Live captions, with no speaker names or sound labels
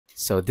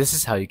So this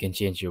is how you can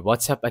change your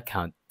WhatsApp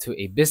account to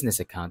a business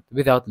account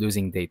without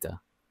losing data.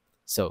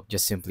 So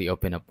just simply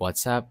open up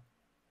WhatsApp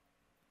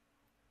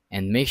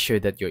and make sure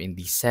that you're in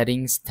the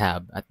settings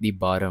tab at the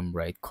bottom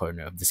right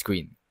corner of the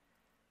screen.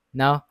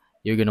 Now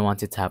you're going to want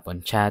to tap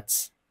on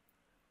chats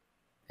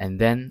and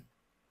then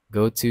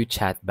go to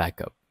chat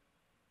backup.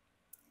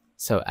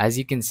 So as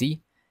you can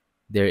see,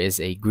 there is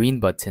a green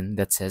button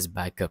that says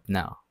backup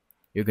now.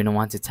 You're going to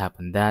want to tap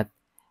on that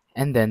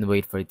and then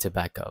wait for it to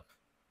back up.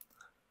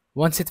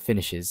 Once it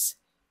finishes,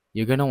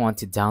 you're going to want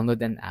to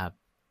download an app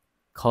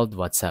called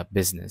WhatsApp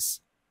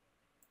Business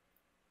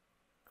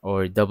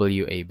or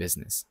WA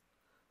Business.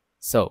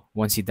 So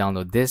once you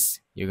download this,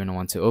 you're going to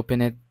want to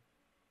open it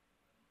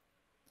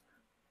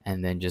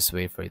and then just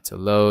wait for it to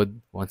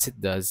load. Once it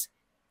does,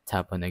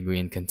 tap on agree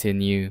and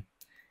continue,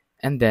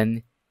 and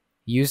then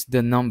use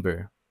the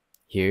number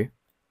here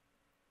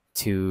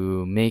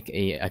to make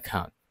a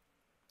account.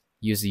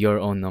 Use your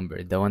own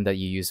number, the one that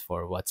you use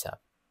for WhatsApp.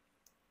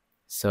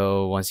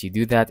 So once you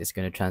do that, it's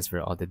going to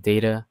transfer all the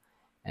data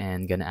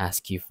and going to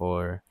ask you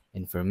for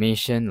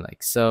information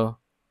like so.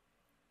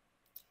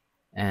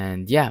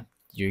 And yeah,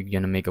 you're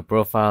going to make a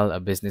profile, a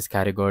business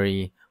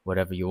category,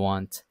 whatever you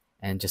want,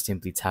 and just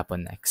simply tap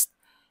on next.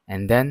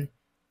 And then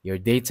your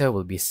data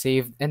will be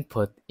saved and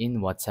put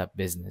in WhatsApp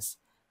Business.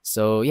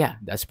 So yeah,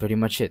 that's pretty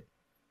much it.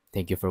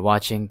 Thank you for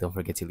watching. Don't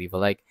forget to leave a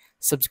like,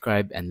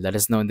 subscribe, and let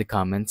us know in the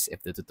comments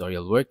if the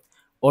tutorial worked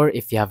or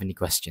if you have any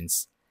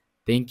questions.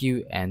 Thank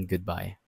you and goodbye.